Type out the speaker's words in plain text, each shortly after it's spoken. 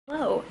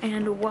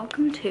and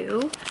welcome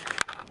to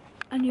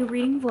a new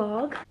reading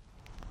vlog.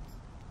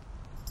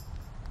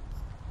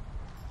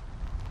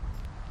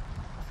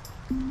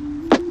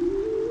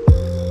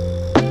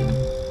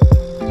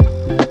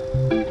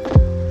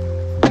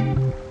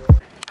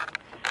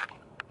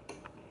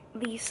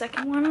 The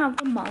second one of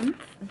the month,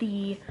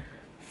 the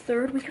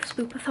third week of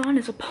Spoopathon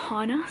is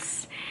upon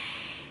us.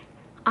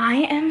 I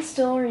am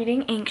still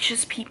reading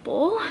Anxious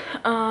People.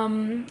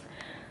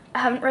 I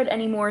haven't read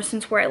any more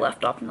since where I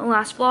left off in the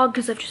last vlog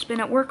because I've just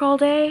been at work all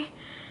day.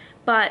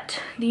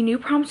 But the new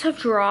prompts have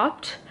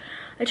dropped.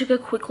 I took a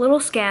quick little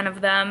scan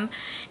of them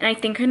and I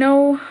think I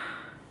know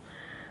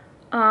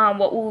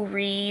what we'll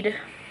read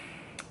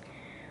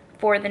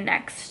for the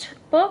next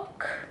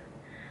book.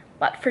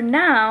 But for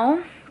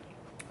now,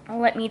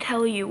 let me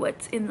tell you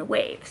what's in the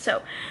wave.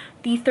 So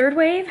the third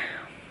wave,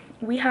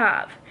 we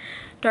have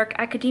Dark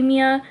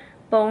Academia,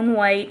 Bone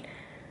White,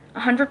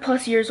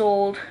 100+ years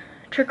old,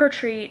 Trick or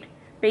Treat,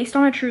 based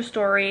on a true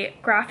story,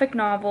 graphic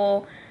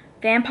novel,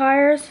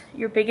 vampires,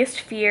 your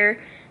biggest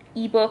fear,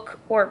 ebook,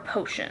 or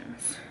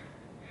potions.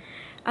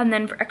 And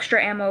then for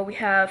extra ammo, we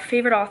have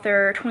favorite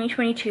author,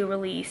 2022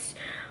 release,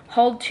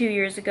 hauled 2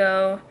 years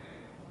ago,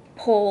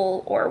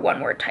 poll, or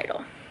one-word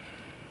title.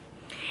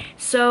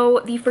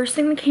 So the first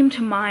thing that came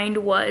to mind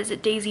was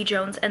Daisy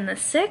Jones and the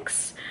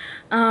Six,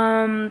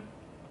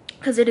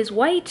 because it is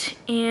white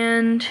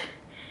and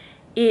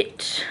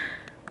it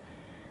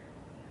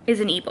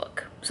is an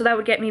ebook. So that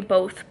would get me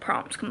both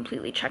prompts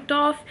completely checked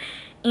off,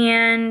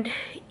 and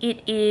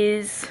it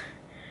is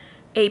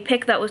a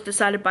pick that was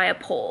decided by a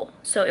poll,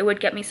 so it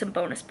would get me some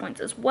bonus points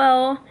as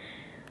well.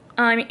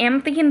 I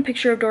am thinking the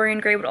picture of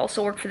Dorian Gray would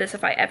also work for this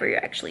if I ever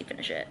actually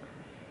finish it.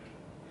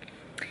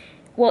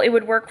 Well, it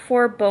would work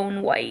for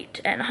Bone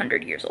White and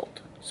 100 years old,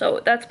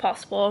 so that's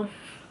possible.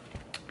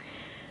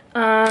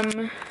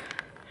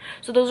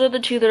 So those are the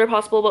two that are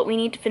possible, but we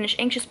need to finish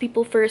Anxious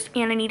People first,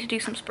 and I need to do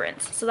some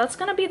sprints. So that's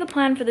gonna be the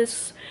plan for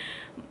this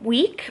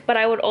week, but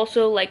I would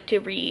also like to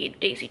read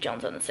Daisy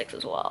Jones and the Six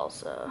as well,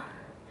 so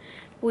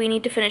we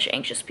need to finish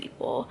Anxious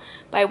People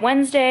by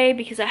Wednesday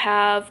because I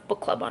have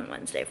book club on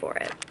Wednesday for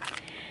it.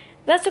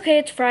 That's okay,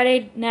 it's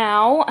Friday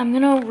now. I'm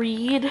gonna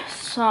read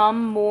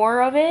some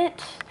more of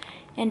it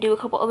and do a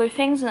couple other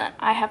things, and then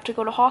I have to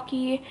go to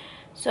hockey,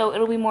 so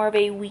it'll be more of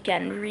a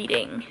weekend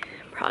reading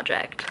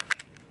project.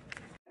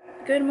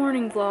 Good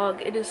morning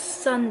vlog, it is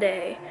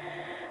Sunday.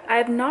 I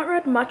have not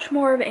read much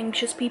more of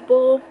Anxious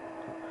People,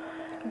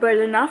 but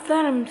enough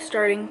that I'm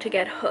starting to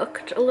get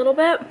hooked a little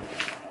bit.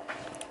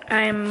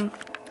 I'm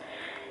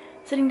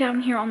sitting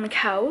down here on the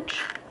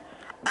couch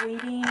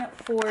waiting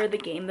for the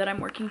game that I'm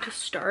working to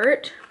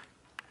start.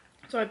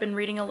 So I've been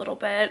reading a little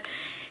bit,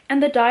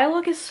 and the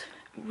dialogue is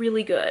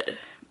really good,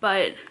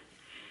 but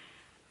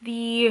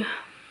I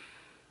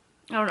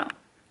don't know,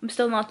 I'm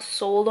still not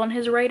sold on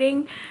his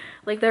writing.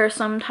 Like, there are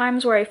some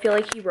times where I feel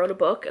like he wrote a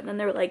book and then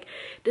they're like,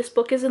 this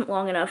book isn't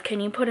long enough, can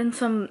you put in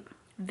some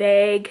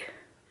vague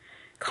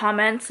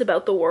comments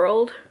about the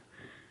world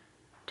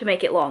to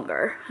make it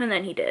longer? And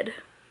then he did.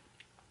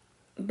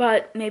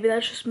 But maybe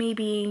that's just me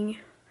being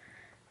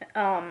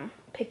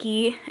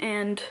picky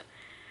and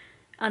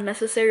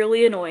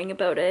unnecessarily annoying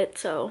about it,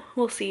 so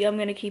we'll see. I'm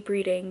gonna keep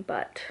reading,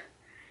 but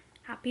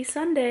happy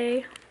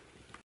Sunday.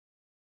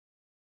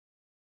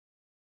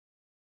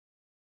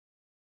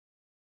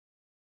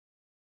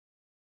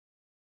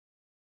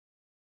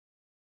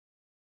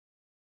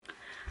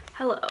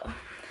 Hello.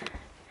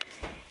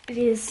 It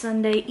is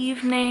Sunday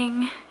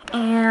evening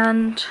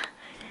and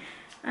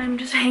I'm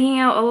just hanging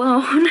out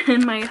alone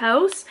in my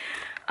house.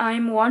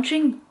 I'm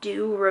watching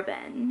Do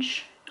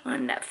Revenge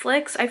on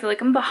Netflix. I feel like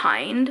I'm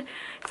behind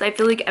because I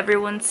feel like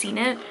everyone's seen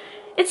it.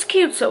 It's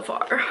cute so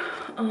far.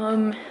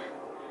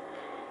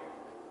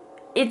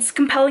 It's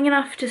compelling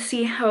enough to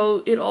see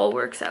how it all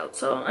works out,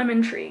 so I'm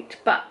intrigued.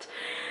 But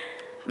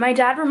my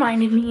dad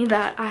reminded me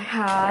that I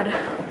had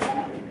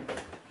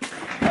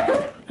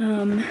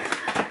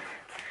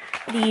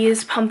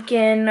these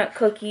pumpkin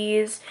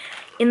cookies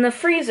in the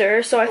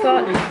freezer, so I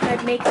thought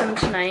I'd make them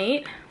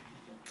tonight.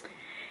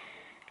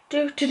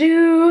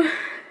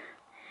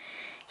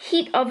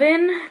 Heat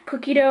oven,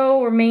 cookie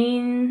dough,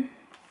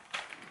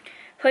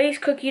 place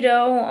cookie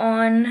dough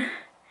on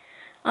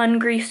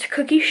ungreased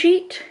cookie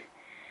sheet,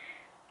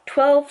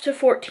 12 to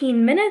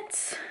 14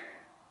 minutes.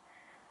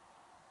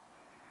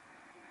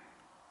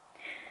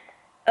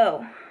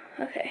 Oh,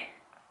 okay.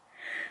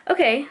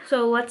 Okay,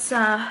 so let's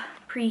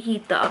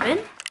preheat the oven.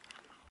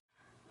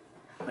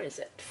 What is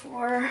it,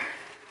 for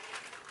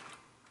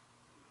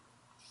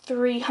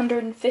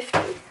 350?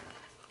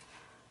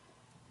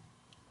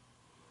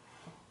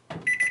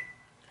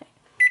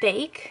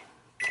 Bake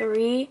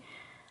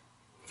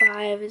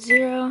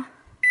 350.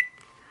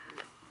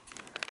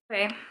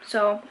 Okay,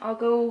 so I'll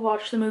go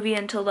watch the movie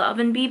until the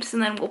oven beeps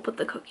and then we'll put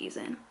the cookies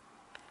in.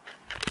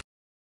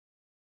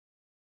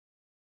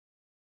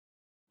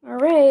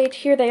 Alright,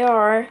 here they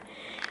are.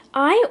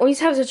 I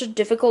always have such a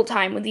difficult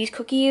time with these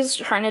cookies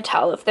trying to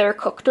tell if they're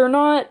cooked or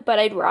not, but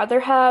I'd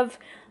rather have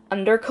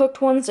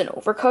undercooked ones than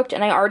overcooked,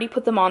 and I already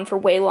put them on for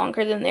way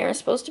longer than they were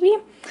supposed to be.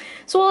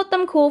 So we'll let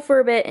them cool for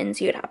a bit and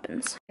see what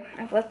happens.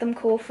 I've let them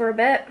cool for a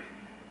bit.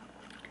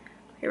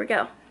 Here we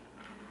go.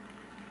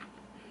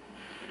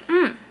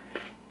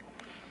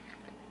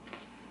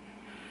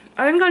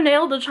 I think I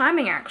nailed the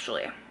timing,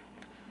 actually.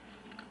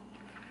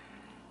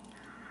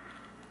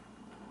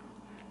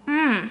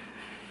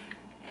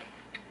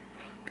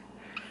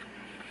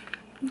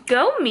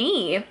 Go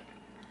me.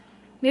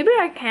 Maybe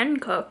I can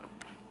cook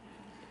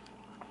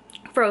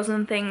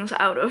frozen things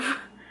out of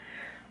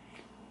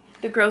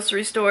the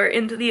grocery store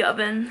into the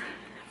oven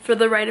for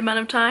the right amount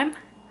of time.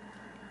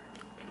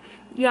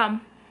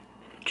 Yum.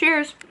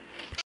 Cheers.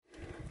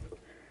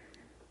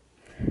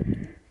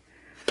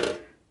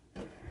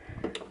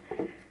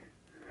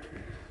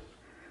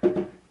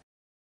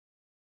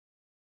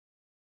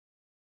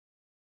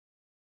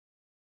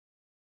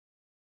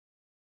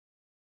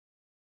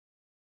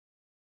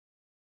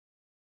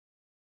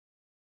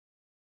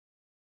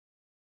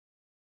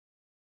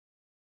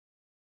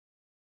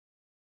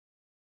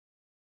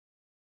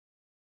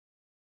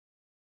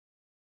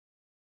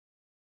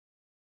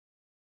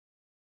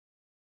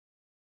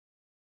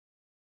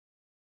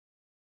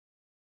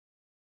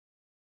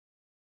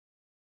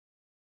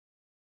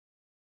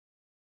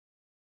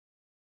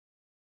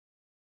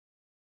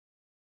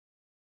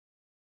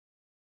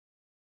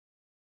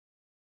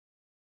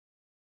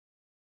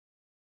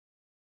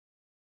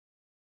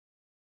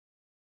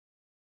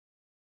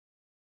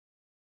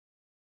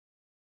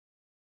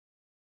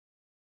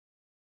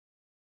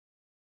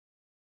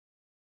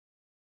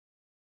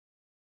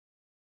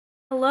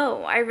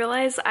 Hello, I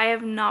realize I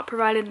have not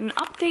provided an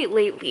update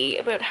lately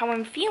about how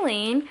I'm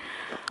feeling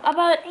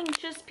about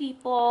Anxious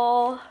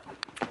People,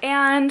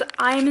 and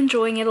I'm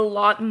enjoying it a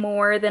lot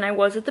more than I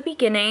was at the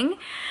beginning.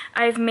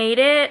 I've made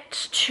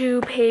it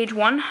to page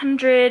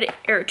 100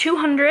 or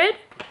 200.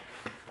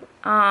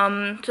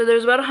 So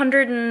there's about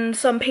 100 and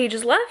some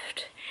pages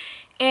left,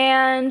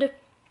 and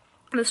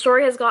the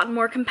story has gotten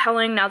more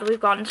compelling now that we've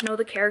gotten to know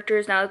the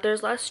characters, now that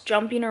there's less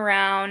jumping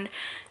around,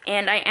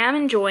 and I am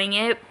enjoying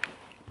it.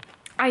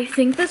 I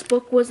think this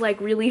book was like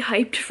really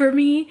hyped for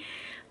me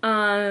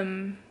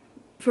from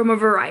a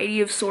variety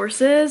of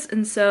sources,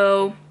 and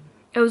so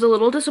I was a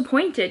little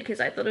disappointed because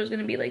I thought it was going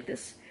to be like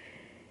this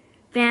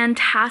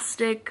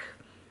fantastic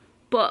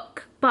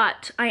book,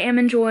 but I am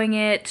enjoying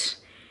it,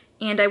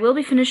 and I will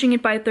be finishing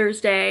it by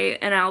Thursday,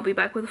 and I'll be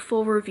back with a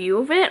full review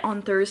of it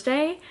on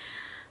Thursday.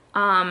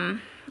 Yeah,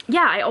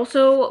 I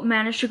also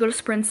managed to go to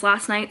sprints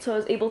last night, so I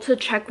was able to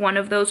check one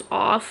of those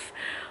off,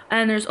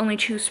 and there's only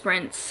 2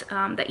 sprints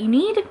that you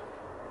need.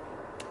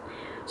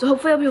 So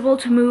hopefully I'll be able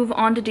to move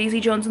on to Daisy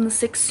Jones and the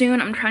Six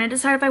soon. I'm trying to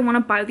decide if I want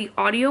to buy the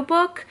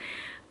audiobook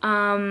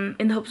in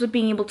the hopes of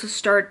being able to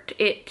start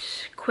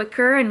it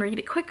quicker and read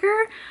it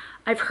quicker.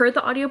 I've heard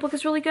the audiobook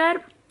is really good.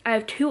 I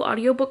have 2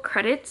 audiobook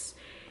credits,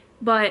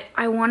 but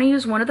I want to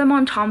use one of them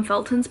on Tom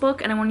Felton's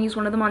book and I want to use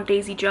one of them on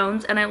Daisy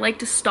Jones, and I like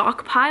to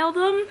stockpile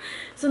them.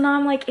 So now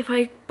I'm like, if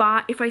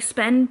I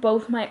spend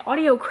both my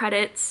audio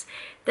credits,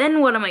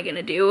 then what am I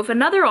gonna do if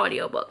another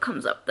audiobook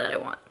comes up that I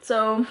want?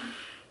 So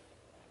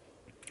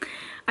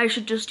I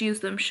should just use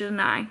them, shouldn't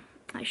I?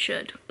 I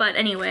should. But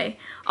anyway,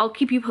 I'll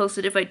keep you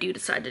posted if I do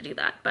decide to do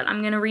that. But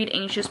I'm gonna read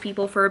Anxious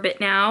People for a bit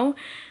now.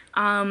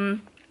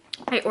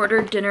 I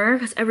ordered dinner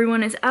because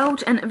everyone is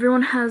out and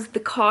everyone has the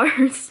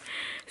cars.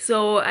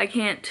 So I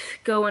can't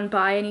go and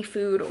buy any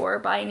food or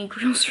buy any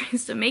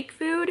groceries to make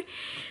food.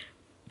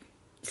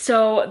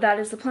 So that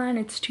is the plan.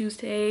 It's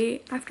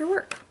Tuesday after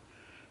work.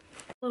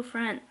 Hello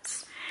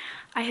friends.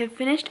 I have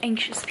finished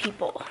Anxious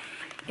People.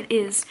 It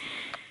is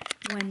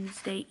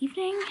Wednesday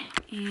evening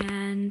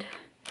and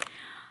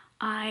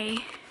I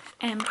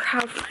am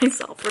proud of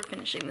myself for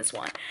finishing this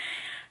one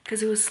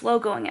because it was slow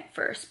going at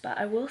first, but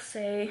I will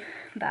say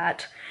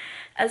that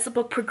as the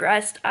book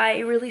progressed, I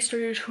really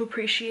started to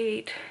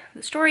appreciate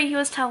the story he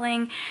was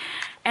telling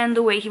and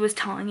the way he was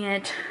telling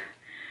it,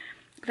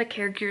 the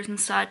characters and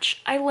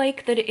such. I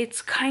like that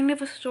it's kind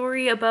of a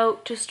story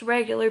about just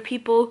regular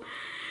people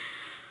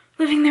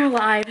living their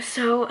lives,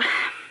 so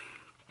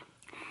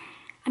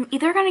I'm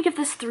either gonna give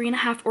this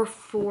 3.5 or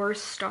 4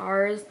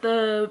 stars.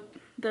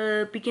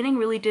 The beginning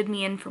really did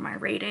me in for my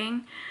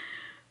rating,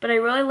 but I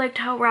really liked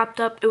how it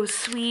wrapped up. It was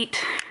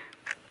sweet.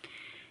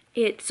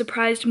 It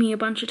surprised me a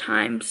bunch of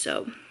times,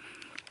 so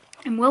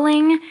I'm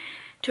willing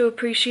to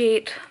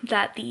appreciate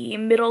that the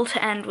middle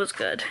to end was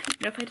good,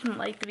 even if I didn't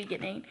like the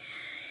beginning.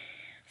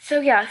 So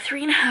yeah,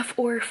 3.5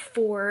 or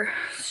 4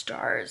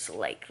 stars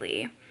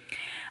likely.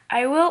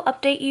 I will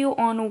update you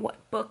on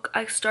what book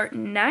I start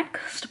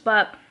next,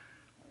 but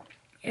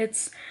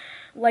it's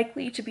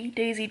likely to be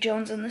Daisy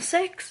Jones and the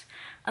Six,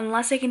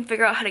 unless I can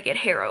figure out how to get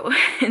Harrow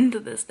into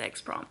this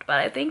next prompt. But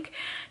I think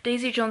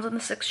Daisy Jones and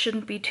the Six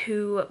shouldn't be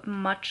too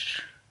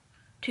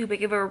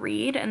big of a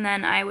read, and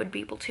then I would be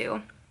able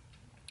to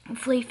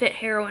hopefully fit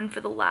Harrow in for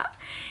the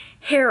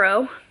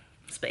Harrow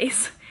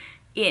space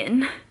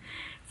in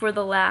for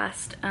the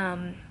last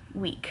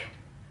week.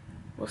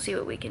 We'll see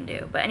what we can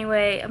do. But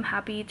anyway, I'm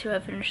happy to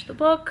have finished the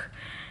book,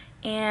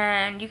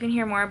 and you can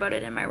hear more about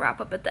it in my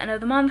wrap-up at the end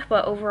of the month,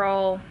 but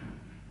overall,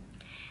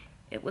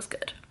 it was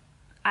good.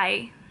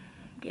 I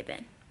give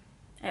in.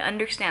 I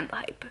understand the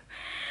hype.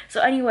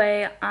 So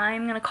anyway,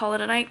 I'm gonna call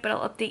it a night, but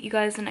I'll update you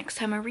guys the next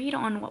time I read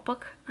on what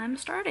book I'm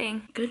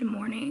starting. Good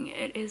morning.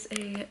 It is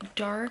a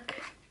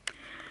dark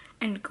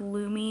and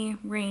gloomy,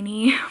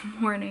 rainy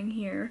morning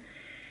here.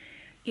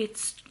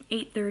 It's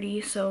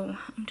 8:30, so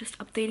I'm just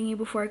updating you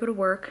before I go to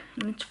work,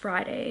 and it's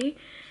Friday.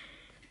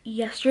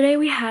 Yesterday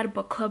we had a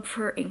book club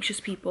for anxious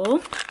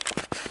people,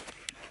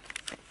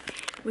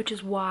 which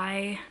is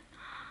why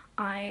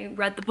I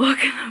read the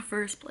book in the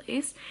first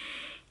place.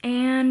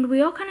 And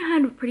we all kind of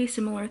had pretty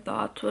similar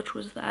thoughts, which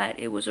was that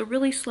it was a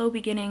really slow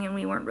beginning and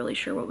we weren't really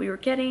sure what we were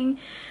getting,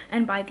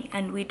 and by the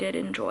end we did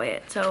enjoy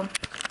it. So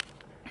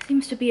it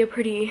seems to be a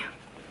pretty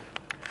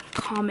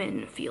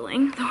common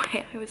feeling, the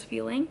way I was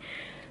feeling.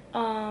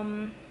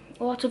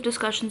 Lots of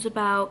discussions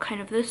about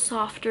kind of this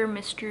softer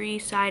mystery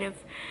side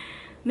of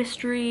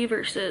mystery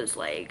versus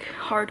like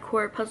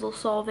hardcore puzzle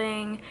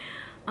solving,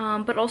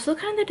 but also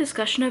kind of the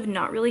discussion of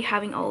not really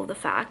having all of the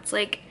facts.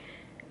 Like,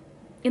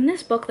 in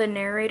this book, the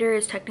narrator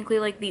is technically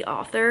like the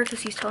author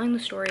because he's telling the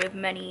story of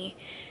many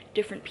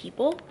different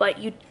people, but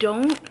you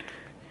don't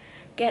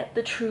get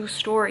the true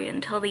story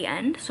until the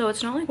end. So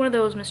it's not like one of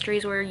those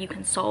mysteries where you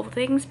can solve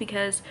things,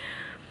 because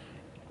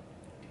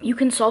you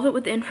can solve it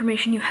with the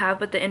information you have,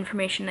 but the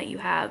information that you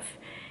have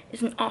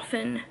isn't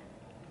often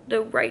the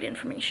right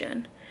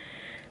information.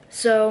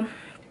 So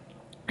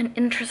an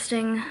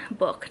interesting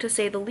book, to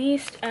say the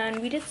least.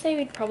 And we did say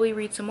we'd probably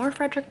read some more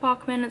Frederick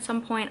Bachman at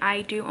some point.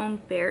 I do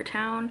own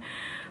Beartown,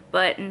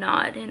 but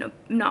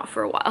not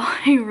for a while.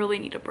 I really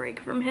need a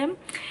break from him.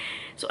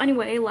 So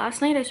anyway,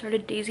 last night I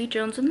started Daisy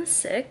Jones and the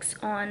Six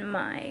on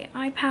my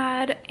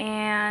iPad,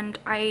 and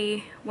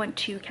I went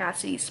to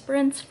Cassidy's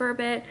Sprints for a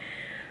bit,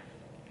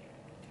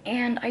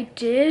 and I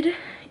do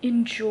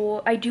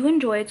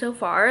enjoy it so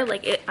far.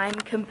 Like, I'm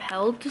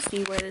compelled to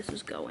see where this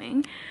is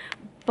going,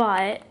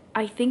 but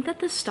I think that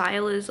the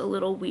style is a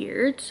little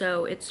weird.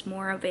 So it's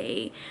more of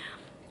a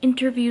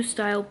interview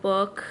style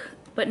book,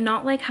 but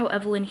not like how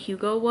Evelyn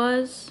Hugo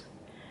was,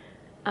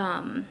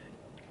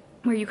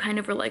 where you kind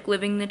of are like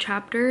living the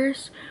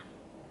chapters.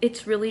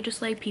 It's really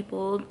just like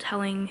people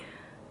telling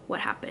what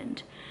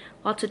happened,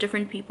 lots of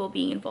different people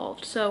being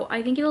involved. So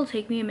I think it'll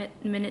take me a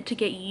minute to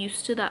get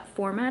used to that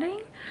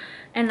formatting,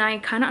 and I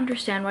kind of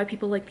understand why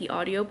people like the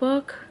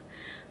audiobook.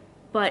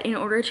 But in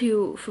order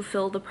to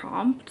fulfill the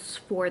prompts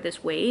for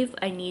this wave,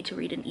 I need to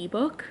read an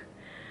ebook.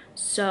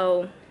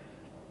 So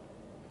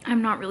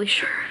I'm not really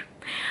sure.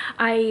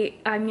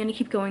 I'm gonna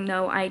keep going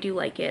though. I do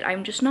like it.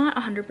 I'm just not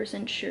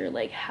 100% sure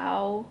like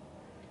how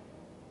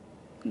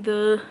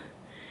the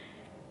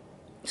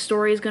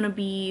story is gonna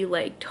be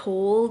like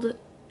told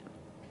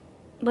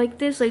like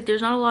this. Like,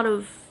 there's not a lot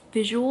of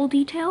visual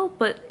detail,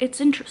 but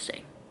it's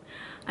interesting.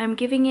 I'm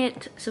giving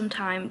it some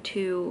time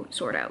to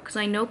sort out because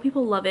I know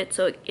people love it,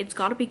 so it's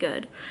got to be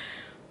good.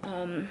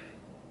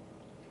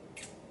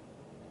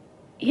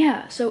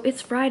 Yeah, so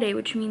it's Friday,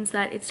 which means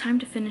that it's time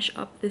to finish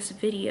up this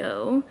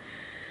video.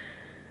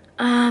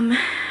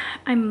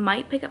 I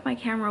might pick up my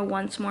camera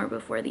once more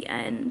before the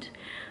end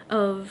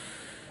of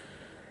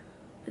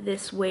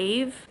this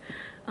wave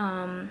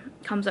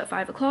comes at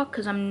 5 o'clock,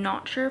 because I'm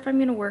not sure if I'm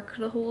gonna work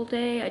the whole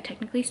day. I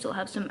technically still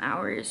have some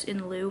hours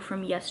in lieu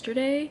from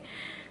yesterday,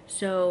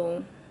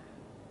 so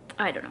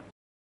I don't know.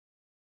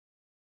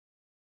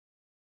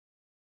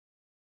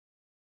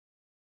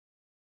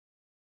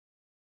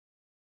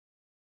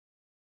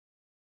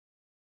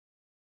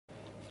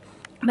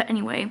 But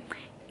anyway,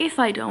 if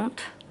I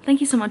don't, thank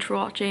you so much for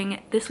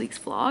watching this week's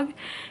vlog,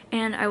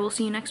 and I will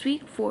see you next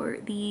week for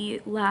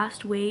the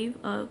last wave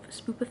of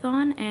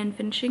Spoopathon and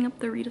finishing up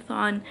the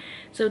readathon.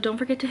 So don't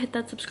forget to hit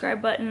that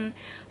subscribe button,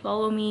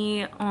 follow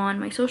me on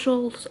my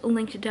socials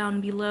linked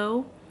down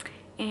below,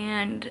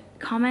 and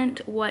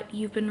comment what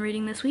you've been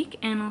reading this week,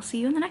 and I'll see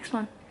you in the next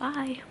one.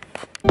 Bye!